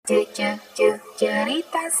Cerita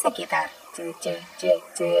sekitar.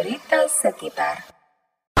 Cerita sekitar.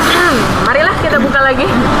 Marilah kita buka lagi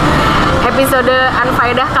episode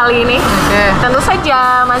Unfaedah kali ini. Tentu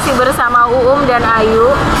saja masih bersama Uum dan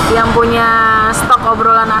Ayu yang punya stok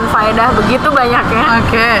obrolan unfaedah begitu banyaknya.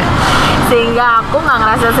 Sehingga aku nggak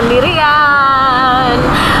ngerasa sendirian.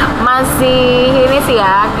 Masih ini sih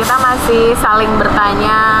ya, kita masih saling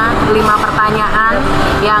bertanya 5 pertanyaan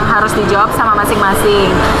yang harus dijawab sama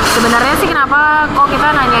masing-masing. Sebenarnya sih kenapa kok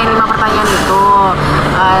kita nanyain 5 pertanyaan itu?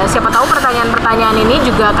 Siapa tahu pertanyaan-pertanyaan ini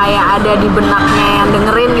juga kayak ada di benaknya yang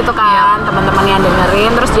dengerin gitu kan, teman-teman yang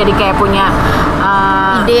dengerin, terus jadi kayak punya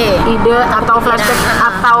ide atau flashback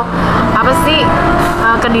atau apa sih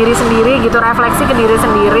ke diri sendiri gitu, refleksi ke diri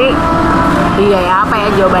sendiri. Iya ya, apa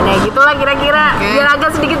ya jawabannya gitulah kira-kira. Biar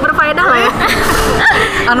agak sedikit berfaedah lah ya.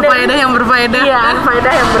 Unfaedah yang berfaedah. Iya,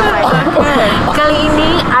 unfaedah yang berfaedah. Kali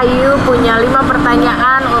ini Ayu punya 5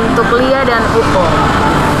 pertanyaan untuk Lia dan Uum.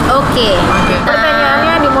 Oke.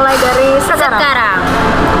 Pertanyaannya dimulai dari sekarang.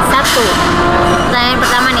 1. Pertanyaan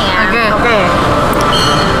pertama nih ya. Oke.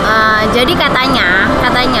 Jadi katanya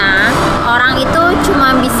orang itu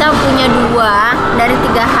cuma bisa punya 2 dari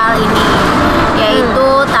 3 hal ini, yaitu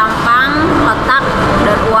tampang, otak,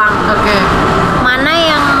 dan uang. Mana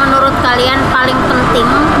yang menurut kalian paling penting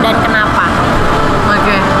dan kenapa?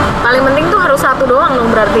 Paling penting tuh harus 1 doang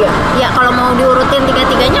dong berarti ya? Ya kalau mau diurutin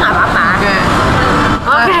 3-3-nya nggak apa-apa.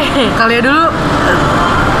 Oke. Kalian dulu.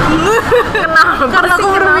 Kenapa? Karena aku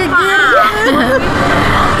berpikir.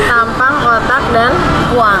 Tampang, otak, dan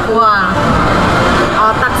uang.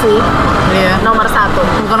 Otak sih. Iya. Nomor 1.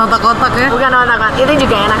 Bukan otak-otak ya? Bukan otak. Itu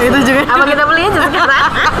juga enak sih. Itu juga. Apa kita beli aja sekarang?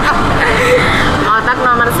 Otak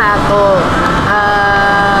nomor 1.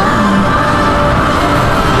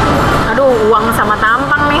 Aduh, uang sama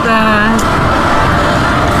tampang nih.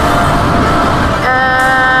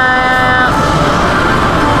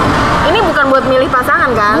 Ini bukan buat milih pasangan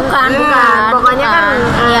kan? Bukan. Pokoknya kan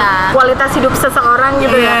kualitas hidup seseorang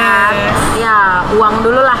gitu ya kan? Ya, uang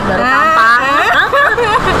dulu lah baru tampang.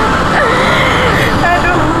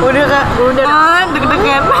 Aduh, udah kak. Udah.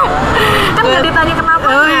 Deg-degan. Kan nggak ditanya kenapa?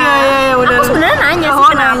 Oh iya, udah. Aku sebenarnya nanya sih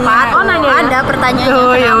kenapa. Nanya. Ada pertanyaannya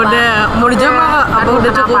Oh kenapa. ya udah. Mau dijawab nggak? Apa Aduh,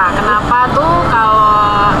 udah cukup? Kenapa tuh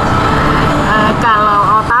kalau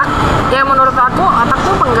otak, ya menurut aku otak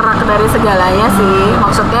tuh penggerak dari segalanya sih.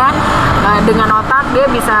 Maksudnya dengan otak dia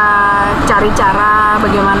bisa cari cara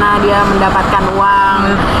bagaimana dia mendapatkan uang.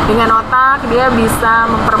 Dengan otak dia bisa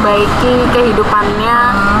memperbaiki kehidupannya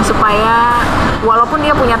supaya walaupun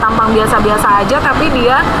dia punya tampang biasa-biasa aja tapi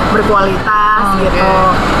dia berkualitas gitu.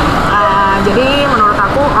 Jadi menurut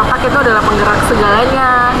aku otak itu adalah penggerak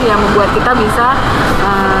segalanya yang membuat kita bisa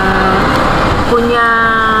punya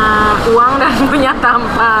uang dan punya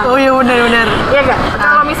tampang. Oh iya benar. Iya gak?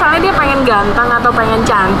 Kalau misalnya dia pengen ganteng atau pengen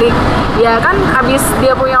cantik, ya kan abis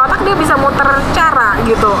dia punya otak dia bisa muter cara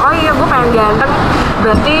gitu. Oh iya gue pengen ganteng,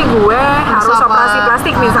 berarti gue harus operasi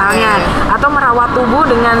plastik misalnya, atau merawat tubuh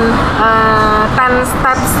dengan 10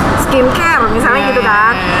 steps skincare misalnya gitu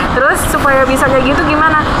kan. Terus supaya bisa kayak gitu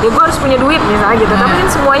gimana? Ya gue harus punya duit misalnya gitu. Tapi kan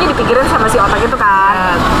semuanya dipikirin sama si otak itu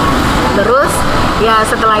kan. Terus ya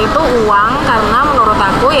setelah itu uang, karena menurut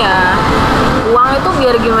aku ya uang itu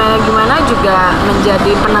biar gimana juga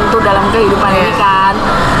menjadi penentu dalam kehidupan ini kan.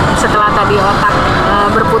 Setelah tadi otak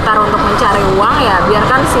berputar untuk mencari uang, ya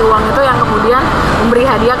biarkan si uang itu yang kemudian memberi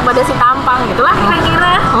hadiah kepada si tampang, gitulah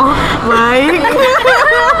kira-kira. Oh baik.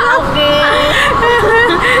 Oke.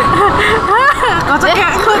 Kocak.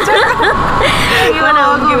 Gimana?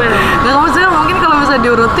 Gak maksudnya mungkin kalau bisa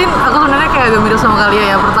diurutin, aku sebenarnya kayak agak mirip sama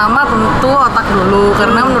kalian ya. Pertama tentu otak dulu,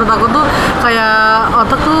 karena menurut aku tuh kayak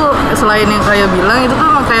otak tuh selain yang kayak bilang itu tuh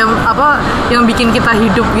kayak apa yang bikin kita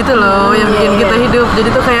hidup gitu loh, yang bikin kita hidup. Jadi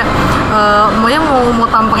tuh kayak mau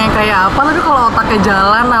tampangnya kayak apa, tapi kalau otaknya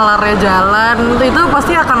jalan, nalarnya jalan, itu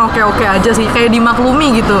pasti akan oke aja sih, kayak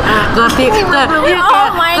dimaklumi gitu.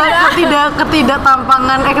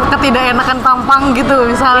 Ketidakenakan tampang gitu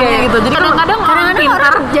misalnya gitu. Jadi kadang-kadang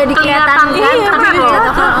pintar jadi kelihatan ganteng gitu.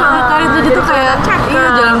 Itu tuh kayak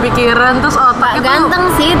jalan pikiran, terus otak itu Ganteng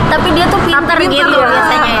sih, tapi dia tuh pintar gitu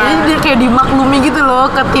biasanya ya. Jadi dia kayak dimaklumi gitu loh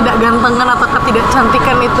ketidakgantengan atau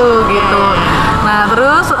ketidakcantikan itu gitu. Nah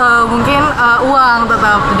terus mungkin uang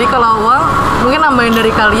tetap. Jadi kalau uang mungkin nambahin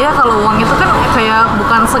dari kalian, kalau uang itu kan kayak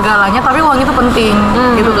bukan segalanya, tapi uang itu penting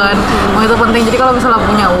gitu kan. Uang itu penting. Jadi kalau misalnya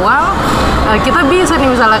punya uang, kita bisa nih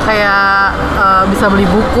misalnya kayak bisa beli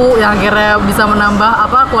buku yang akhirnya bisa menambah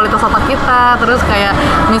kualitas otak kita. Terus kayak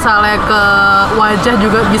misalnya ke wajah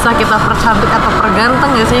juga bisa kita percantik atau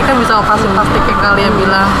perganteng ya sih, kan bisa operasi plastik yang kalian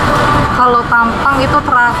bilang. kalau tampang itu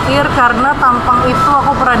terakhir, karena tampang itu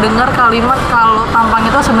aku pernah dengar kalimat kalau tampang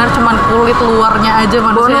itu sebenarnya cuma kulit luarnya aja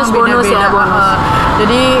manusia yang Bonus beda-beda. ya, bonus.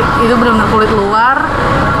 Jadi itu benar-benar kulit luar.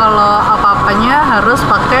 Kalau apa-apanya harus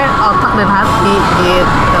pakai otak dan hati gitu.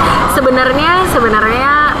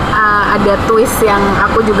 Sebenarnya ada twist yang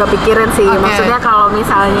aku juga pikirin sih. Oke. Maksudnya kalau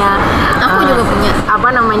misalnya Aku juga punya.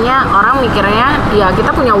 Orang mikirnya ya kita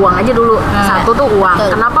punya uang aja dulu. Satu tuh uang.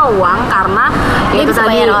 Betul. Kenapa uang? Karena Dia itu bisa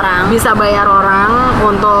tadi, bayar orang. bisa bayar orang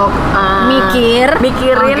untuk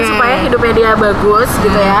mikirin Oke. supaya hidupnya dia bagus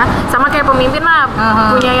gitu ya. Sama kayak pemimpin lah,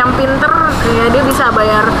 punya yang pinter ya dia bisa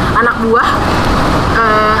bayar anak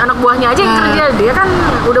buahnya aja yang kerja. Dia kan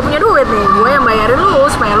udah punya duit nih, gue yang bayarin lu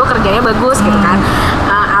supaya lu kerjanya bagus gitu kan.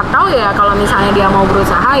 Atau ya kalau misalnya dia mau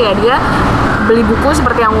berusaha ya dia beli buku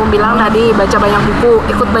seperti yang Om bilang tadi, baca banyak buku,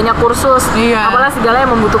 ikut banyak kursus, Iya. apalah segala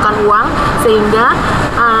yang membutuhkan uang, sehingga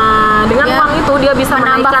dengan Dia uang itu dia bisa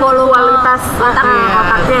menambah menaikkan volume kualitas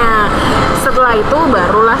otaknya. Setelah itu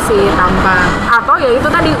barulah si tampang. Atau ya itu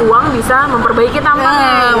tadi, uang bisa memperbaiki tampangnya.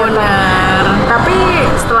 Ya, gitu. benar. Tapi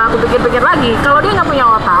setelah aku pikir-pikir lagi, kalau dia nggak punya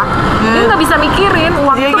otak, dia nggak bisa mikirin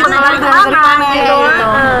uang Iya, itu kita bakal dari kemana mana gitu. gitu.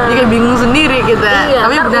 Dia kayak bingung sendiri kita. Iya,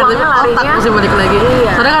 Tapi ntar benar uangnya otak larinya- mesti balik lagi.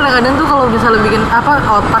 Iya. Soalnya kadang-kadang tuh kalau misalnya bikin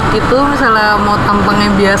otak gitu, misalnya mau tampangnya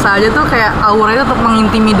biasa aja tuh kayak auranya tetap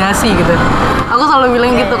mengintimidasi gitu. Aku selalu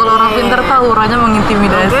bilang gitu, kalau orang pintar tuh auranya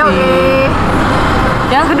mengintimidasi. Oke.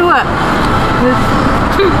 Yang kedua,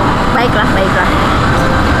 Baiklah.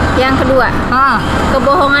 Yang kedua,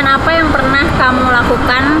 kebohongan apa yang pernah kamu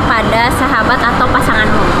lakukan pada sahabat atau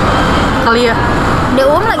pasanganmu? kali ya.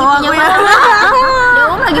 Deum lagi Oh, punya aku ya. pasangan.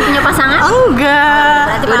 Deum lagi punya pasangan? Enggak.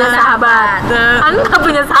 Berarti Udah pada sahabat. Ada. Anda nggak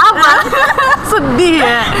punya sahabat. Sedih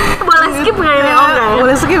ya. Boleh skip nggak ini? Oh, nggak ya?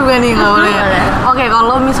 Boleh skip gak nih? Nggak boleh. Boleh. Oke,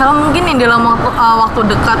 kalau misalnya mungkin nih dalam waktu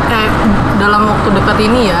dekat dalam waktu dekat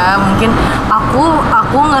ini ya, mungkin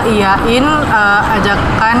aku ngeiyain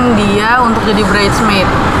ajakan dia untuk jadi bridesmaid.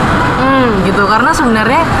 Gitu, karena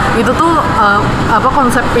sebenarnya itu tuh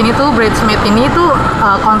konsep ini tuh bridesmaid ini tuh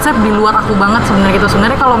konsep di luar aku banget sebenarnya gitu.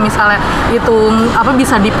 Sebenarnya kalau misalnya itu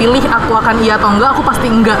bisa dipilih aku akan iya atau enggak, aku pasti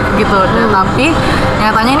enggak gitu. Dan tapi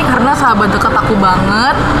nyatanya ini karena sahabat dekat aku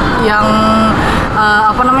banget yang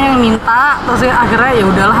yang minta, terus akhirnya ya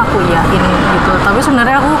udahlah aku iyain gitu. Tapi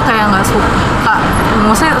sebenarnya aku kayak nggak suka,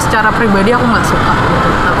 maksudnya secara pribadi aku nggak suka gitu.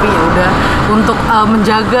 Tapi ya udah, untuk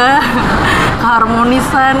menjaga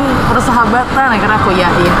keharmonisan persahabatan akhirnya aku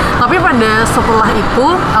iyain. Tapi pada setelah itu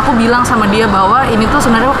aku bilang sama dia bahwa ini tuh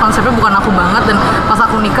sebenarnya konsepnya bukan aku banget, dan pas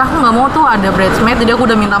aku nikah aku nggak mau tuh ada bridesmaid. Jadi aku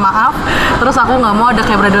udah minta maaf, terus aku nggak mau ada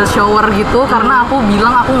kayak bridal shower gitu, karena aku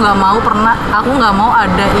bilang aku nggak mau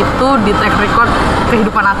ada itu di track record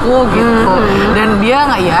kehidupan aku gitu. Dan dia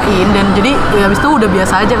nggak iyain, dan jadi ya habis itu udah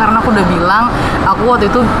biasa aja karena aku udah bilang, aku waktu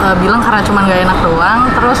itu bilang karena cuma nggak enak doang,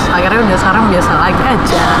 terus akhirnya udah sekarang biasa lagi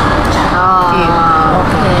aja. Gitu.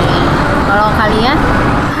 Oke. Kalau kalian,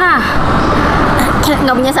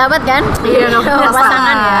 nggak punya sahabat kan? Iya, nggak punya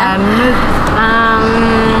pasangan ya.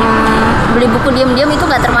 Beli buku diam-diam itu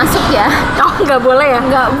nggak termasuk ya? Oh, nggak boleh ya?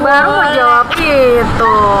 Nggak Baru mau boleh. jawab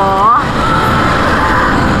itu.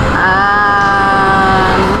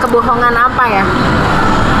 Kebohongan apa ya?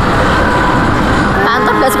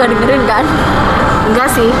 Kantor nggak suka dengerin kan? Enggak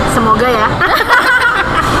sih, semoga ya.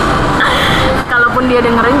 Kalaupun dia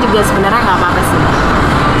dengerin juga sebenarnya nggak apa-apa sih.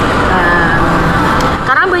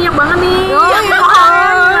 Karena banyak banget nih.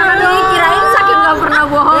 Kirain saking nggak pernah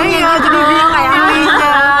bohongnya. Iya, jadi dia kayak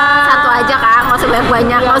ahlinya. Satu aja kak, nggak usah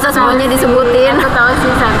banyak, nggak usah semuanya disebutin. Aku tahu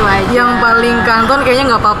sih satu aja. Yang paling kanton kayaknya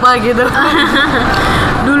nggak apa-apa gitu.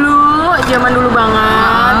 Dulu, zaman dulu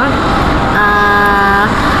banget.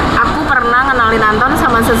 Aku pernah ngenalin Anton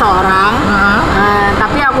sama seseorang.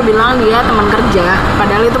 Tapi aku bilang dia teman kerja,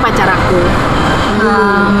 padahal itu pacar aku.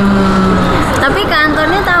 Tapi Kak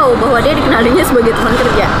Antonnya tahu bahwa dia dikenalinya sebagai teman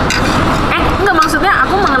kerja. Enggak, maksudnya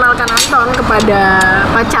aku mengenalkan Anton kepada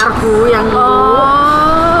pacarku yang dulu.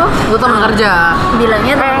 Lu teman kerja.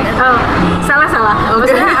 Bilangnya teman kerja. Salah.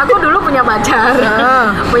 Maksudnya aku dulu punya pacar.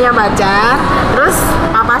 Punya pacar. Terus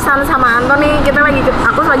papasan sama Anton nih.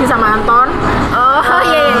 Aku lagi sama Anton.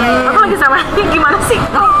 Iya. Aku lagi sama gimana sih?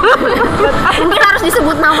 Mungkin harus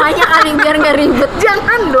disebut namanya kali biar nggak ribet.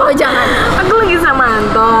 Jangan dong. Oh, jangan. Aku lagi sama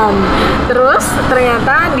Anton. Terus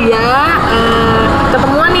ternyata dia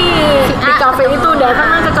ketemuan nih Si di A kafe itu,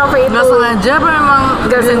 datang ke kafe itu. Nggak sengaja apa memang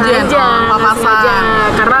Nggak janjian? sengaja, Oh, nggak papasan. sengaja.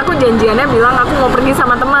 Karena aku janjiannya bilang aku mau pergi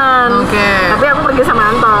sama teman. Oke. Tapi aku pergi sama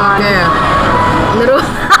Anton. Oke. Terus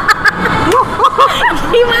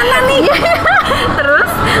gimana nih?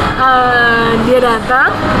 Terus dia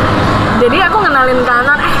datang. Jadi aku ngenalin ke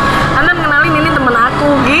Anton. Anton kenalin ini temen aku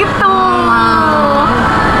gitu.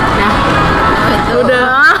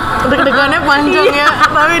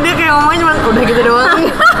 Tapi dia kayak ngomongnya cuma udah gitu doang.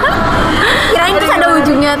 Kirain terus ada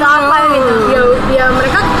ujungnya atau apa gitu. Ya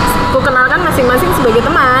mereka aku kenalkan masing-masing sebagai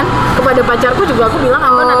teman. Kepada pacarku juga aku bilang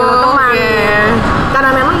Anton adalah teman.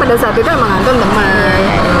 Karena memang pada saat itu emang Anton teman.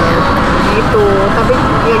 Gitu. Tapi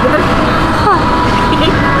ya gitu.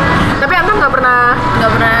 Tapi Anton nggak pernah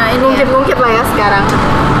ini ya. ngungkit-ngungkit lah ya sekarang.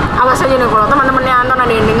 Awas aja nih kalau teman-temannya Anton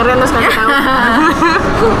ada yang dengerin terus kasih tahu.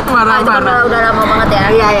 Nah, itu kan udah lama banget ya.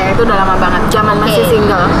 Iya itu udah lama banget. Zaman masih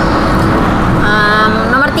single.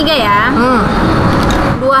 Nomor 3 ya.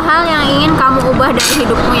 2 hal yang ingin kamu ubah dari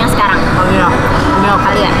hidupmu yang sekarang. Oh iya.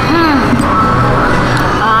 Kalian.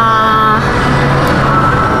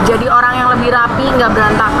 Jadi orang yang lebih rapi, nggak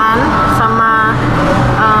berantakan, sama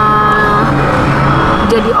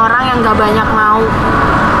jadi orang yang nggak banyak mau.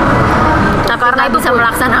 Karena itu bisa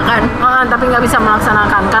melaksanakan. Tapi nggak bisa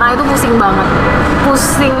melaksanakan karena itu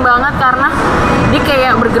pusing banget karena dia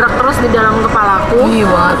kayak bergerak terus di dalam kepalaku.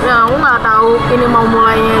 Iya. Nah, aku nggak tahu ini mau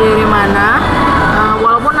mulainya dari mana.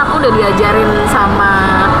 Walaupun aku udah diajarin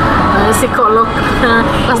sama psikolog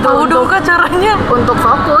tahu dong Kak caranya untuk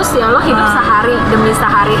fokus ya, lo hidup sehari demi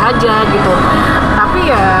sehari aja gitu. Tapi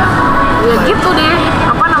ya gitu deh,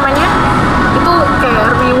 apa namanya, itu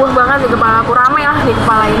kayak riuh banget di kepala aku, rame lah di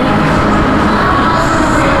kepala ini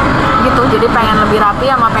gitu. Jadi pengen lebih rapi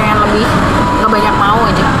sama pengen lebih gak banyak mau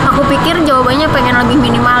aja. Aku pikir jawabannya pengen lebih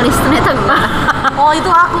minimalis, ternyata enggak. Oh itu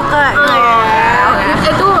aku Kak.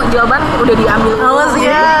 Itu jawaban udah diambil. Awas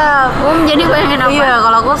ya. Jadi pengen apa? Iya,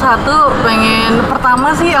 kalau aku satu pengen, pertama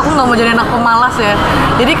sih aku nggak mau jadi anak pemalas ya.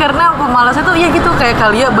 Jadi karena pemalas itu ya gitu kayak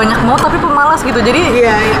kalian banyak mau tapi pemalas gitu. Jadi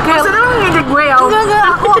kayak Maksudnya lo ngejek gue ya? enggak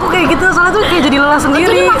aku kayak gitu soalnya tuh kayak jadi lelah sendiri.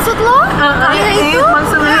 Jadi maksud lo?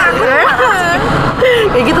 Maksudnya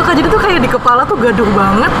kayak gitu Kak, jadi tuh kayak di kepala tuh gaduh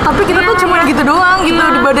banget tapi kita tuh cuma gitu doang gitu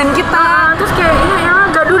di badan kita. Terus kayak ya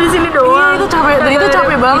gaduh di sini doang. Iya itu capek, dan itu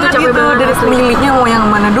capek banget gitu. Dari milihnya mau yang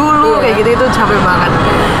mana dulu kayak gitu, itu capek banget.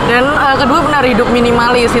 Dan kedua benar hidup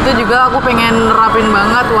minimalis itu juga aku pengen nerapin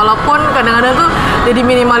banget, walaupun kadang-kadang tuh jadi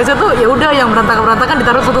minimalisnya tuh ya udah yang berantakan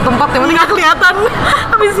ditaruh satu tempat yang penting nggak kelihatan.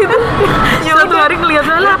 Habis itu Ya satu hari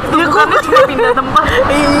kelihatan lah tumpukannya cuma pindah tempat.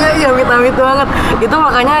 Iya amit-amit banget. Itu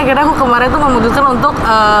makanya akhirnya aku kemarin tuh memutuskan untuk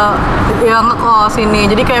ya ngekos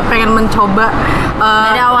ini. Jadi kayak pengen mencoba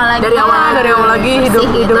Dari awal lagi hidup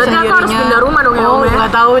Berarti sendirinya. aku harus pindah rumah dong ya, Oh Om, ya?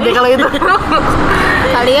 nggak tahu deh kalau itu.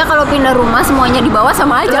 Kali ya kalau pindah rumah semuanya di bawah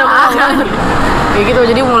sama aja. Kayak gitu,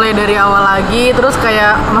 jadi mulai dari awal lagi, terus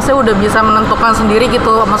kayak maksudnya udah bisa menentukan sendiri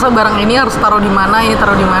gitu, maksudnya barang ini harus taruh di mana, ini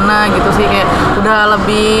taruh di mana gitu sih, kayak udah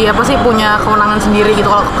lebih apa sih, punya kewenangan sendiri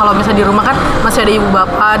gitu. Kalau misalnya di rumah kan masih ada ibu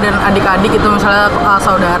bapak dan adik-adik gitu, misalnya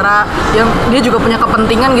saudara yang dia juga punya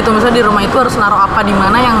kepentingan gitu, misalnya di rumah itu harus naruh apa di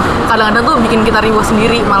mana, yang kadang-kadang tuh bikin kita ribut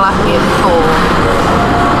sendiri malah gitu.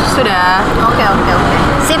 Sudah. Oke.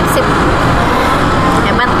 Sip.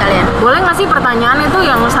 Hebat kalian. Boleh nggak sih pertanyaan itu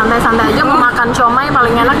yang santai-santai aja, mau makan siomay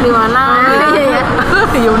paling enak di mana? Iya.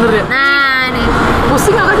 Iya bener ya. Nah, nih.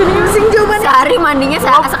 Pusing nggak jadi pusing jawabannya. Sehari mandinya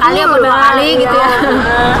sekali apa 2 kali gitu ya.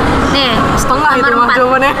 Nih, Setengah itu nomor mah 4.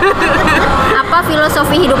 jawabannya. Apa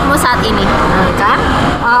filosofi hidupmu saat ini? Kan?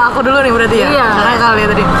 Aku dulu nih berarti ya. Iya. Karena kali ya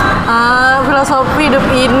tadi. Filosofi hidup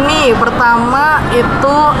ini pertama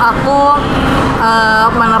itu aku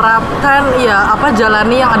menerapkan ya apa,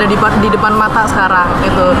 jalani yang ada di depan mata sekarang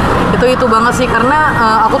itu banget sih, karena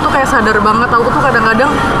aku tuh kayak sadar banget, aku tuh kadang-kadang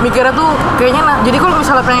mikirnya tuh kayaknya jadi kalau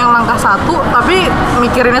misalnya pengen langkah 1 tapi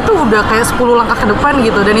mikirinnya tuh udah kayak 10 langkah ke depan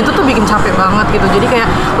gitu, dan itu tuh bikin capek banget gitu. Jadi kayak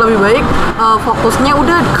lebih baik fokusnya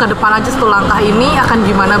udah ke depan aja, 1 langkah ini akan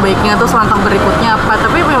gimana baiknya, terus langkah berikutnya apa.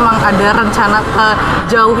 Tapi memang ada rencana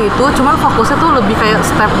jauh itu, cuman fokusnya tuh lebih kayak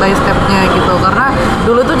step by stepnya gitu, karena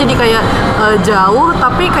dulu tuh jadi kayak jauh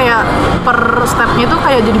tapi kayak per stepnya tuh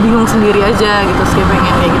kayak jadi bingung sendiri aja gitu sih,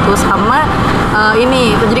 pengen kayak gitu. Sama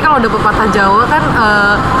ini, jadi kalau ada pepatah Jawa kan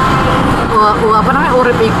apa namanya,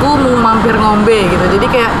 urip iku mau mampir ngombe gitu. Jadi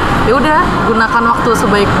kayak ya udah gunakan waktu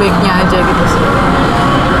sebaik-baiknya aja gitu sih.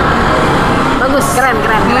 Bagus, keren.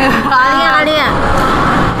 Kali ya.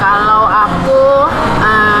 Kalau aku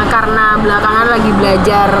karena belakangan lagi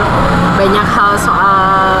belajar banyak hal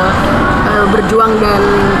soal berjuang dan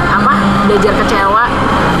belajar kecewa,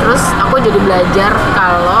 terus aku jadi belajar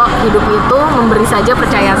kalau hidup itu memberi saja,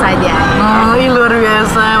 percaya saja. Luar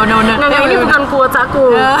biasa, benar-benar. Nggak, ini bukan quotes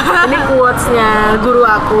aku, ini quotesnya guru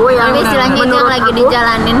aku yang Tapi istilahnya itu yang menurut lagi aku,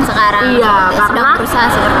 dijalanin sekarang. Iya, Sedang karena berusaha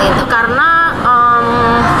seperti itu. Karena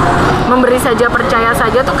memberi saja, percaya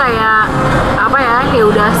saja tuh kayak apa ya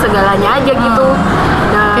udah segalanya aja gitu.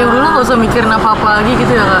 Dan Kayak udah nggak usah mikirin apa-apa lagi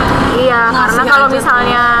gitu ya Kak. iya, Ngasih karena kalau aja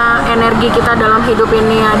misalnya energi kita dalam hidup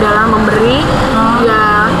ini adalah memberi,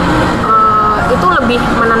 ya itu lebih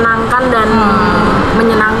menenangkan dan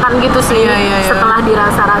menyenangkan gitu sih. Iya. Setelah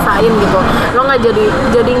dirasa-rasain gitu, lo nggak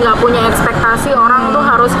jadi nggak punya ekspektasi orang tuh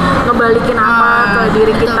harus ngebalikin apa ke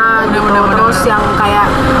diri kita gitu. bener. Terus yang kayak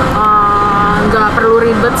nggak perlu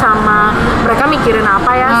ribet sama mereka mikirin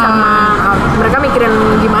apa ya, sama mereka mikirin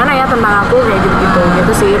gimana ya tentang aku kayak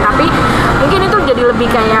gitu sih. Tapi mungkin itu jadi lebih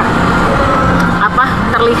kayak apa,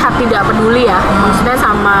 terlihat tidak peduli ya, maksudnya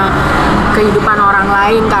sama kehidupan orang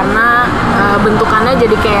lain, karena bentukannya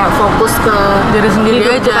jadi kayak fokus ke Diri sendiri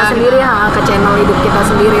hidup aja, kita sendiri, ke channel hidup kita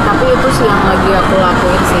sendiri. Tapi itu sih yang lagi aku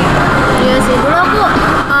lakuin sih. Iya sih, dulu aku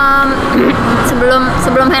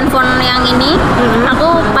sebelum handphone yang ini,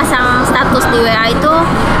 aku pasang status di WA itu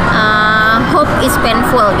hope is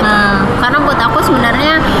painful gitu. Karena buat aku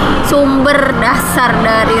sebenarnya sumber dasar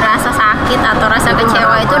dari rasa sakit atau rasa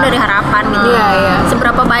kecewa itu dari harapan gitu. Iya.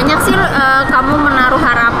 Seberapa banyak sih kamu menaruh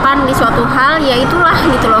harapan di suatu hal, ya itulah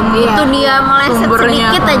gitu loh. Itu dia meleset Sumbernya.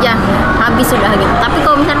 sedikit aja habis sudah gitu. Tapi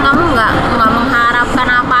kalau misalnya kamu nggak mengharapkan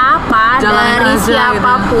apa-apa Jalanin dari aja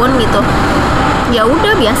siapapun gitu, ya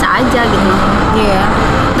udah biasa aja gitu. Iya.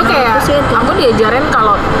 Itu kayak Menurutku sih itu. aku diajarin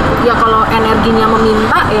kalau energinya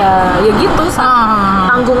meminta ya gitu,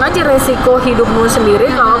 tanggung aja resiko hidupmu sendiri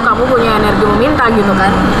kalau kamu punya energi meminta gitu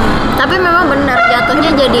kan. Tapi memang benar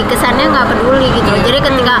jatuhnya jadi kesannya nggak peduli gitu. Jadi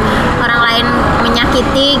ketika orang lain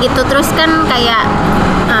menyakiti gitu, terus kan kayak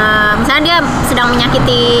misalnya dia sedang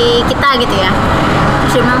menyakiti kita gitu ya,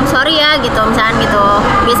 terus dia bilang sorry ya gitu misalnya gitu,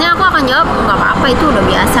 biasanya aku akan jawab nggak apa-apa, itu udah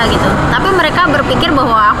biasa gitu. Tapi mereka berpikir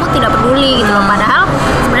bahwa aku tidak peduli gitu loh, padahal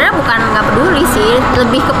sebenarnya bukan nggak peduli sih,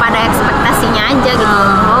 lebih kepada ekspektasinya aja gitu.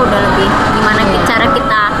 Oh udah lebih gimana cara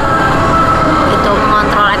kita itu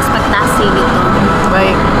mengontrol ekspektasi gitu.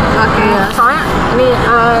 Baik. Oke. Iya, soalnya ini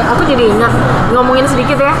aku jadi ingat ngomongin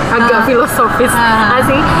sedikit ya, agak filosofis.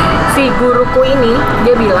 Sih si guruku ini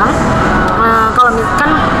dia bilang kalau kan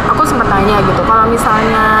aku sempat tanya gitu, kalau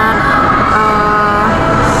misalnya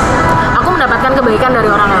aku mendapatkan kebaikan dari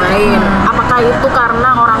orang lain, apakah itu karena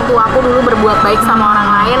orang tua aku dulu berbuat baik sama orang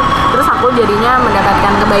lain, terus aku jadinya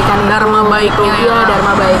mendapatkan kebaikan Dharma itu, baiknya iya, ya.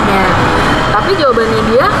 dharma baiknya. Tapi jawabannya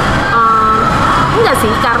dia enggak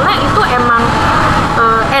sih, karena itu emang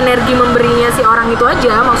energi memberinya si orang itu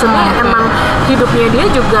aja. Maksudnya emang hidupnya dia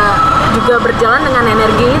juga berjalan dengan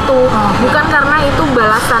energi itu, bukan karena itu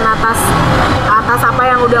balasan atas apa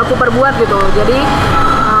yang udah aku perbuat gitu. Jadi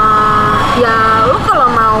ya lo kalau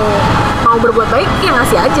mau berbuat baik ya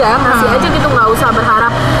ngasih aja gitu, nggak usah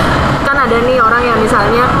berharap. Kan ada nih orang yang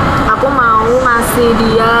misalnya aku mau ngasih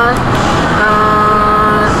dia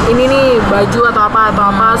ini nih baju atau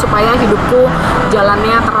apa supaya hidupku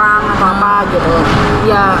jalannya terang atau apa gitu.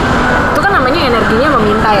 Ya itu kan namanya energinya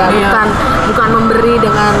meminta ya, bukan memberi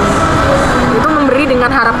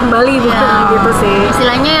dengan harap kembali gitu sih.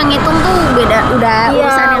 Istilahnya yang ngitung tuh beda, udah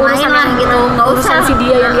urusan yang lain lah gitu, nggak urusan usah si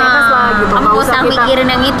dia yang di atas lah gitu, kamu nggak usah mikirin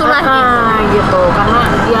yang itulah gitu. Karena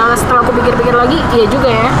ya setelah aku pikir-pikir lagi, iya juga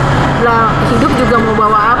ya, lah hidup juga mau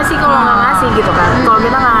bawa apa sih kalau nggak ngasih gitu kan. Kalau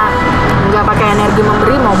kita nggak pakai energi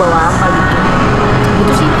memberi, mau bawa apa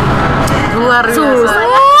gitu sih. Luar biasa. Susah.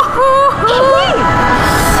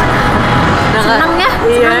 Seneng ya,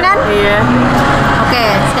 seneng kan? Iya. Oke,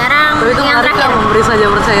 sekarang Tapi itu yang menarik, terakhir. memberi saja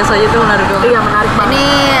percaya saja itu menarik dong. Iya, menarik banget. Ini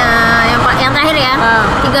yang terakhir ya.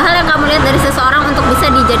 3 hal yang kamu lihat dari seseorang untuk bisa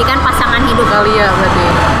dijadikan pasangan hidup. Kali ya berarti.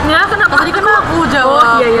 Ya, kenapa? Tadi kan aku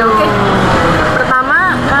jawab. Oh iya, oke.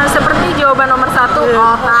 Pertama, seperti jawaban nomor 1,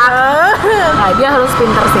 otak. Nah, dia harus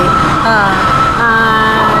pinter sih.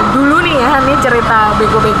 Dulu nih ya, nih cerita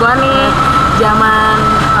bego-begoan nih, zaman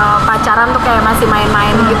pacaran tuh kayak masih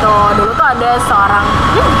main-main gitu. Dulu tuh ada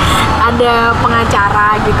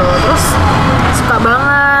pengacara gitu, terus suka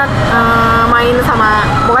banget main sama,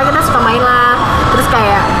 pokoknya kita suka main lah. Terus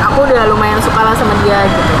kayak aku udah lumayan suka lah sama dia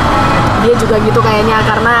gitu. Dia juga gitu kayaknya,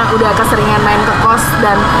 karena udah keseringan main ke kos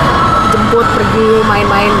dan jemput pergi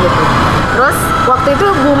main-main gitu. Terus waktu itu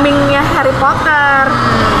boomingnya Harry Potter.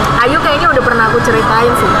 Ayu kayaknya udah pernah aku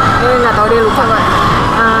ceritain sih. Nggak tahu deh, lupa.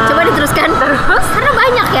 Coba diteruskan terus, karena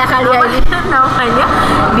banyak ya kalian. Namanya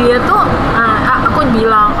dia tuh aku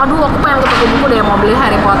bilang, aduh aku pengen ke toko buku deh, mau beli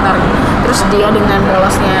Harry Potter. Terus dia dengan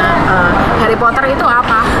polosnya, Harry Potter itu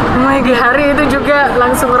apa? Di hari itu juga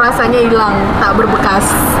langsung rasanya hilang, tak berbekas.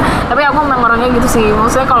 Tapi aku memang orangnya gitu sih,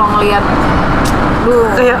 maksudnya kalau ngelihat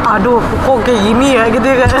Kayak aduh kok kayak gini ya gitu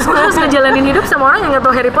ya kan. harus ngejalanin hidup sama orang yang nggak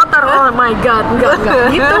tahu Harry Potter. Oh my god, enggak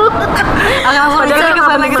gitu. Langsung mikirnya ke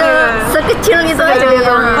sana gitu ya. Sekecil gitu aja.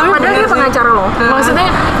 Gitu. Padahal dia pengacara loh. Maksudnya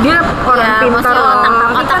dia orang Ya, pintar maksudnya loh. otak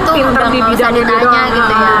Tapi kan tuh pintar udah di nggak usah bidangnya dia ditanya doang.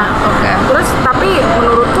 gitu ya. Oke. Terus tapi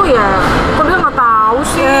menurutku ya, kok dia nggak tahu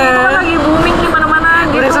sih? Itu kan lagi booming di mana-mana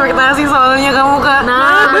gitu. Berekspektasi soalnya kamu kak.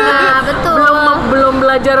 Nah,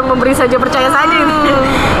 saja percaya saja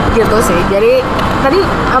gitu sih. Jadi tadi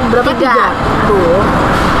berapa? 3 tuh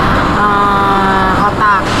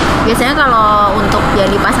otak. Biasanya kalau untuk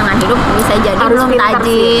jadi pasangan hidup bisa jadi Harus belum pintar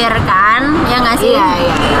tajir kan, ya nggak sih?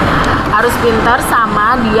 Iya. Harus pintar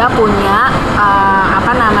sama dia punya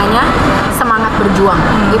semangat berjuang.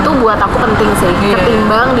 Itu buat aku penting sih.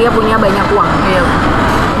 Ketimbang dia punya banyak uang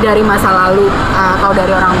dari masa lalu atau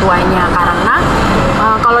dari orang tuanya. Karena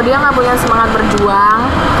kalau dia nggak punya semangat berjuang,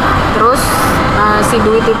 terus si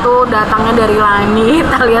duit itu datangnya dari langit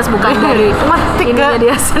alias bukan dari ininya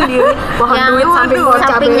dia sendiri, pohon Yang duit samping pohon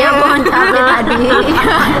sampingnya cabai. pohon cabai tadi.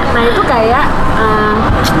 Nah itu kayak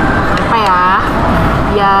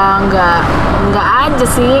ya nggak aja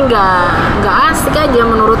sih, nggak asik aja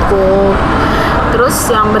menurutku. Terus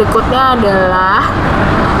yang berikutnya adalah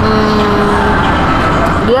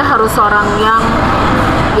dia harus orang yang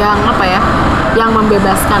yang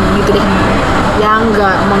membebaskan gitu deh, yang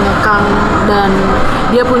nggak mengekang dan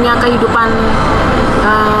dia punya kehidupan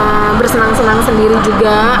bersenang-senang sendiri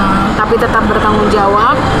juga, tapi tetap bertanggung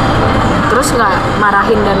jawab. Terus nggak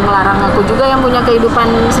marahin dan melarang aku juga yang punya kehidupan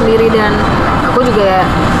sendiri, dan aku juga ya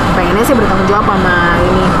pengennya sih bertanggung jawab sama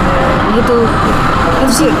ini gitu.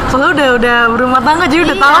 Itu sih. Soalnya udah berumah tangga jadi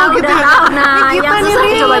udah Iya, tahu udah gitu ya. tahu. Nah, Ini kita yang nih, susah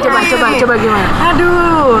Ri. Coba gimana?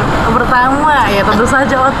 Aduh, pertama ya tentu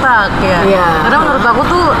saja otak ya. Iya. Karena menurut aku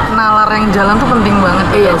tuh nalar yang jalan tuh penting banget.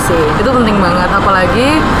 Iya sih. Itu penting banget,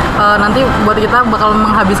 apalagi nanti buat kita bakal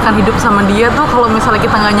menghabiskan hidup sama dia tuh kalau misalnya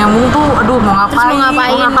kita nggak nyambung tuh, aduh mau ngapain?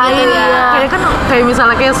 ngapain gitu ya. Kayak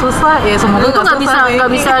misalnya kayak susah ya, semoga Itu nggak bisa susah,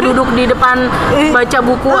 nggak bisa duduk di depan baca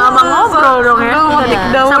buku sama ngobrol dong ya.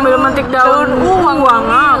 Sambil metik daun uang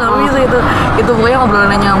nggak bisa itu pokoknya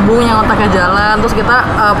ngobrolannya nyambung, yang otaknya jalan, terus kita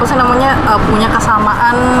punya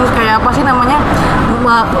kesamaan kayak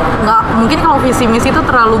nggak mungkin kalau visi misi itu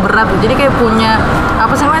terlalu berat, jadi kayak punya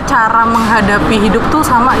cara menghadapi hidup tuh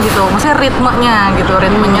sama gitu, maksudnya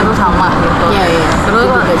ritmenya tuh sama gitu. Iya. Terus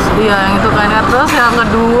yang itu kan ya. Terus yang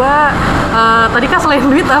kedua tadi Kak selain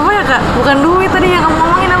duit apa ya Kak? Bukan duit tadi yang kamu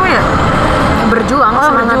ngomongin apa ya?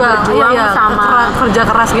 Semangat berjuang Iya, sama kerja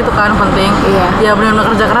keras gitu kan penting. Iya. Ya benar-benar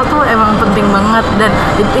kerja keras tuh emang penting banget, dan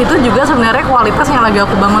itu juga sebenarnya kualitas yang lagi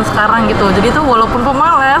aku bangun sekarang gitu. Jadi tuh walaupun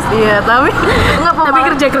pemalas, iya tapi enggak pemalas. Tapi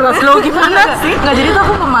kerja keras lo gimana sih? Enggak, jadi tuh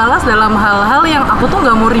aku pemalas dalam hal-hal yang aku tuh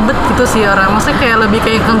nggak mau ribet gitu sih orang. Maksudnya kayak lebih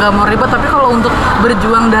kayak ke nggak mau ribet, tapi kalau untuk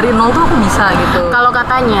berjuang dari nol tuh aku bisa gitu. Kalau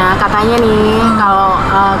katanya nih,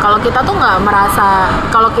 kalau kita tuh nggak merasa,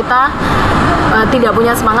 kalau kita tidak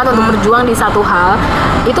punya semangat untuk berjuang di satu hal,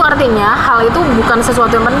 itu artinya hal itu bukan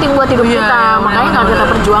sesuatu yang penting buat hidup Iya, kita, iya, makanya nggak benar-benar. kita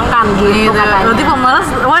perjuangkan gitu katanya. Berarti pemalas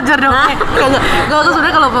wajar dong. Enggak, aku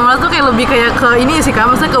sebenarnya kalau pemalas tuh kayak lebih kayak ke ini sih Kak,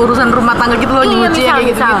 maksudnya ke urusan rumah tangga gitu loh, Iya, nyuci misal, kayak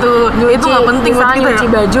gitu-gitu. Itu nggak penting buat misal kita nyuci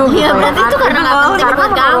ya. baju Iya, gitu berarti ya itu kan. karena nggak penting Karena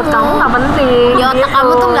buat menurut kamu. kamu nggak penting Di otak gitu.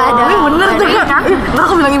 kamu tuh nggak ada. Tapi bener tuh Kak. Ntar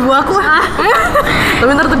aku bilang ibu aku.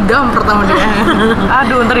 Tapi ntar tuh gam pertama dia.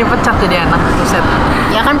 Aduh, ntar dipecat jadi anak. Buset.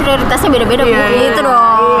 Ya kan prioritasnya beda-beda Bu. Iya, Gitu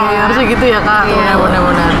dong. Iya, harusnya gitu ya Kak. Iya.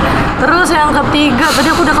 Benar-benar. Terus yang ketiga, tadi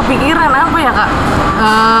aku udah kepikiran apa ya Kak?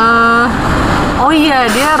 Oh iya,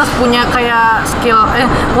 dia harus punya kayak skill,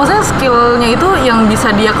 maksudnya skillnya itu yang bisa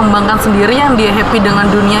dia kembangkan sendiri, yang dia happy dengan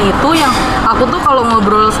dunia itu, yang aku tuh kalau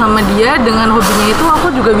ngobrol sama dia dengan hobinya itu aku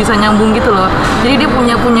juga bisa nyambung gitu loh. Jadi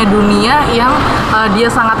dia punya dunia yang dia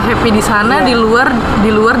sangat happy di sana, di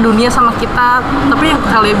luar dunia sama kita, tapi yang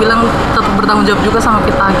kalian bilang tetap bertanggung jawab juga sama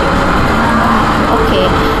kita gitu. Oke.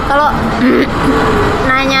 Kalau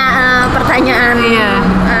nanya pertanyaan Iya.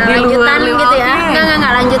 Di lanjutan luar, gitu ya. oke.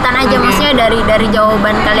 Enggak lanjutan aja. Oke. Maksudnya dari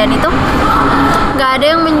jawaban kalian itu nggak ada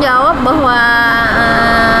yang menjawab bahwa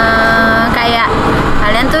kayak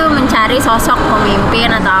kalian tuh mencari sosok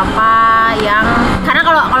pemimpin atau apa yang, karena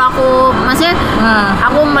kalau aku maksudnya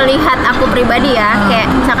aku melihat aku pribadi ya,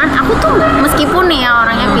 kayak misalkan aku tuh meskipun nih ya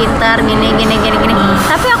orangnya pintar gini,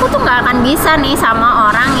 tapi aku tuh nggak akan bisa nih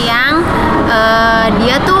sama orang yang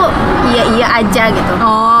dia tuh iya aja gitu.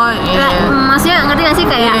 Oh iya. Maksudnya ngerti gak sih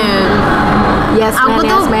kayak Yes man, aku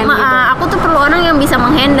tuh yes man, gitu. aku tuh perlu orang yang bisa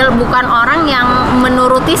menghandle, bukan orang yang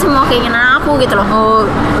menuruti semua keinginan aku gitu loh. Oh,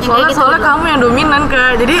 Yang kayak soalnya gitu. kamu yang dominan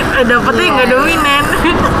Kak, jadi dapetnya nggak dominan.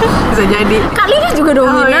 Bisa jadi. Kak Lina juga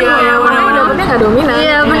dominan iya, loh. iya, Makanya benar-benar. dapetnya nggak dominan.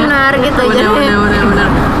 Iya benar gitu. Jadi Benar.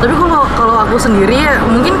 Tapi kalau aku sendiri ya,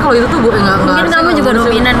 mungkin kalau itu tuh gue nggak. mungkin kamu juga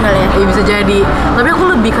dominan kali ya. Iya bisa jadi. Tapi aku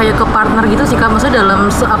lebih kayak ke partner gitu sih Kak. Maksudnya dalam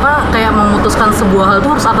kayak memutuskan sebuah hal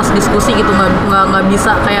tuh harus atas diskusi gitu. Nggak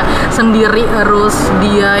bisa kayak sendiri harus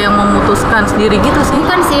dia yang memutuskan sendiri gitu sih.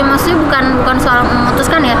 Bukan sih, maksudnya bukan soal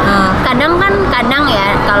memutuskan ya. Kadang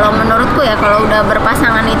ya kalau menurutku ya, kalau udah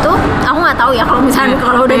berpasangan itu aku nggak tahu ya, kalau misalnya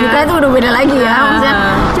kalau udah Iya. nikah itu udah beda lagi ya. Maksudnya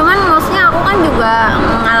cuman kan juga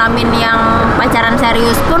ngalamin yang pacaran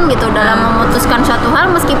serius pun gitu dalam memutuskan suatu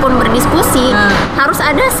hal meskipun berdiskusi harus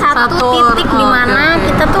ada satu titik di mana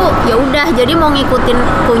kita tuh ya udah jadi mau ngikutin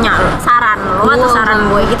punya saran lo atau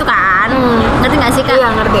saran gue gitu kan. Ngerti nggak sih Kak? Iya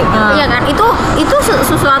ngerti. Iya kan, itu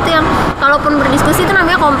sesuatu yang kalaupun berdiskusi itu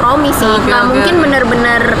namanya kompromi sih. Nggak mungkin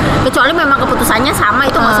benar-benar kecuali memang keputusannya sama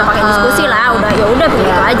itu nggak usah pakai diskusi lah. Udah ya udah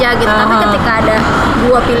pilih itu aja gitu. Tapi ketika ada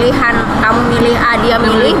dua pilihan, kamu milih A dia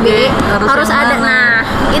milih B, harus ada. Nah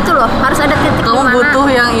itu loh harus ada titik Kamu dimana butuh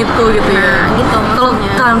yang itu gitu ya. Nah gitu Kalau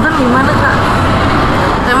maksudnya. Kanten gimana Kak?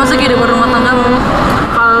 Masuk kehidupan rumah tangga.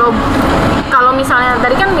 Kalau misalnya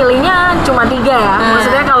tadi kan milihnya cuma 3 ya,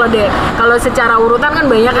 maksudnya kalau secara urutan kan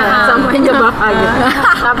banyak ya, sama aja bapak gitu.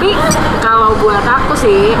 Tapi kalau buat aku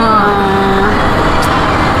sih,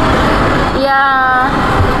 ya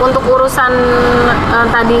untuk urusan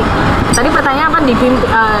tadi pertanyaan apa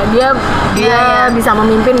dia bisa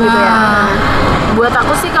memimpin gitu ya. Buat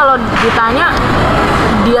aku sih kalau ditanya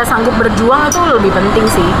dia sanggup berjuang itu lebih penting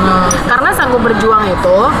sih, karena sanggup berjuang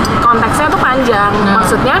itu konteksnya tuh panjang.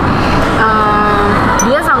 Maksudnya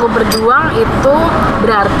dia sanggup berjuang itu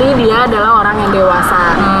berarti dia adalah orang yang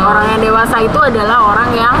dewasa. Orang yang dewasa itu adalah orang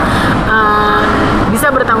yang bisa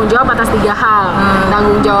bertanggung jawab atas 3 hal,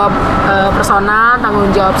 tanggung jawab personal,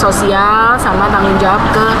 tanggung jawab sosial, sama tanggung jawab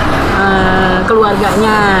ke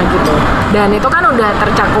keluarganya gitu. Dan itu kan udah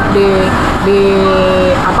tercakup di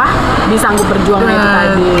sanggup berjuangnya itu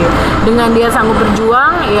tadi. Dengan dia sanggup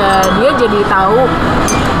berjuang ya dia jadi tahu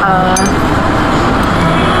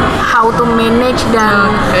how to manage dan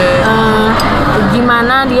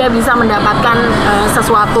gimana dia bisa mendapatkan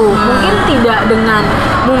sesuatu. Mungkin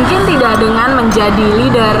tidak dengan menjadi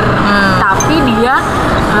leader, tapi dia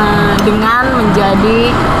dengan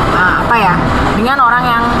menjadi dengan orang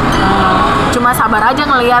yang cuma sabar aja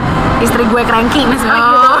ngelihat istri gue cranky misalnya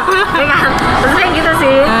gitu. Ya kan? Maksudnya gitu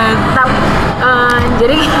sih.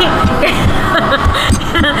 Jadi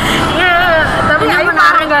ya, tapi ini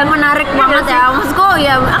menarik banget ya. Maksudku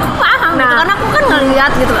ya aku paham gitu karena aku kan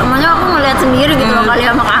ngelihat gitu. Makanya aku ngelihat sendiri gitu loh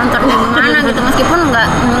kalian sama kantor gimana gitu meskipun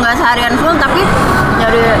nggak seharian full tapi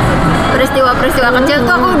dari peristiwa-peristiwa kecil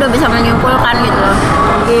tuh aku udah bisa menyimpulkan gitu loh.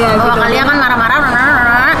 Iya bahwa gitu. kalian kan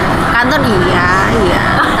marah-marah kantor iya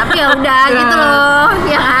tapi ya udah gitu loh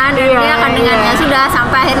ya kan dia kan dengannya sudah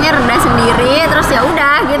sampai akhirnya reda sendiri terus ya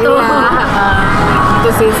udah gitu. Itu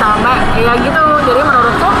sih sampai ya gitu. Jadi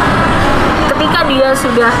menurutku ketika dia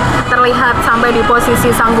sudah terlihat sampai di posisi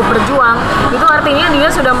sanggup berjuang, itu artinya dia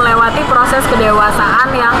sudah melewati proses kedewasaan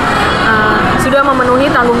yang sudah memenuhi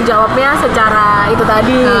tanggung jawabnya secara itu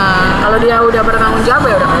tadi. Kalau dia udah bertanggung jawab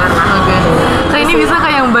ya udah kelar lah. Nah ini bisa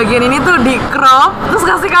kayak yang bagian ini tuh di crop terus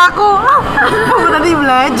kasih ke aku. Aku tadi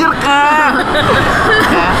belajar Kak.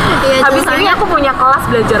 Iya, Habis ini aku punya kelas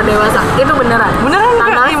belajar dewasa. Itu beneran. Beneran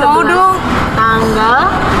Kak? Ih, mau dong. Tanggal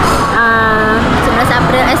 11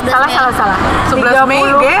 April salah. 11 Mei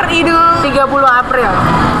GRI dong. 30 April.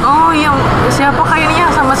 Oh iya, siapa Kak ininya?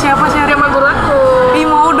 Sama siapa sih? Sama guru aku. Ih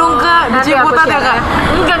mau dong Kak, di Nanti aku Ciputat ya share Kak?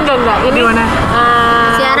 Enggak. Ini Di mana?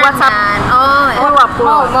 siaran WhatsApp. kan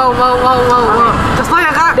Mau. Terus lo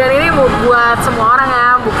ya Kak? Dan ini buat semua orang ya,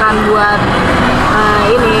 bukan buat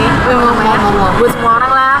ini. Mau. Buat semua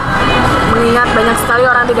orang lah. Mengingat banyak sekali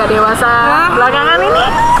orang tidak dewasa. Belakangan ini.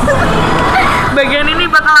 Bagian ini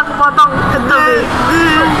bakal aku potong. Tapi.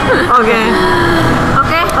 Oke.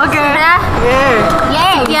 Sudah.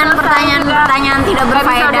 Sekian pertanyaan tidak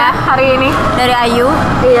berfaedah hari ini dari Ayu.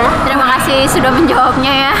 Iya. Terima kasih sudah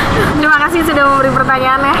menjawabnya ya. Terima kasih sudah memberi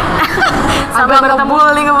pertanyaannya. Sampai Agak bertemu ngebul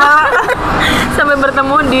nih kepala. Sampai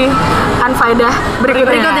bertemu di Unfaedah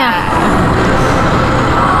berikutnya.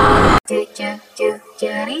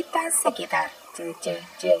 Cerita sekitar.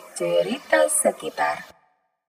 Cerita sekitar.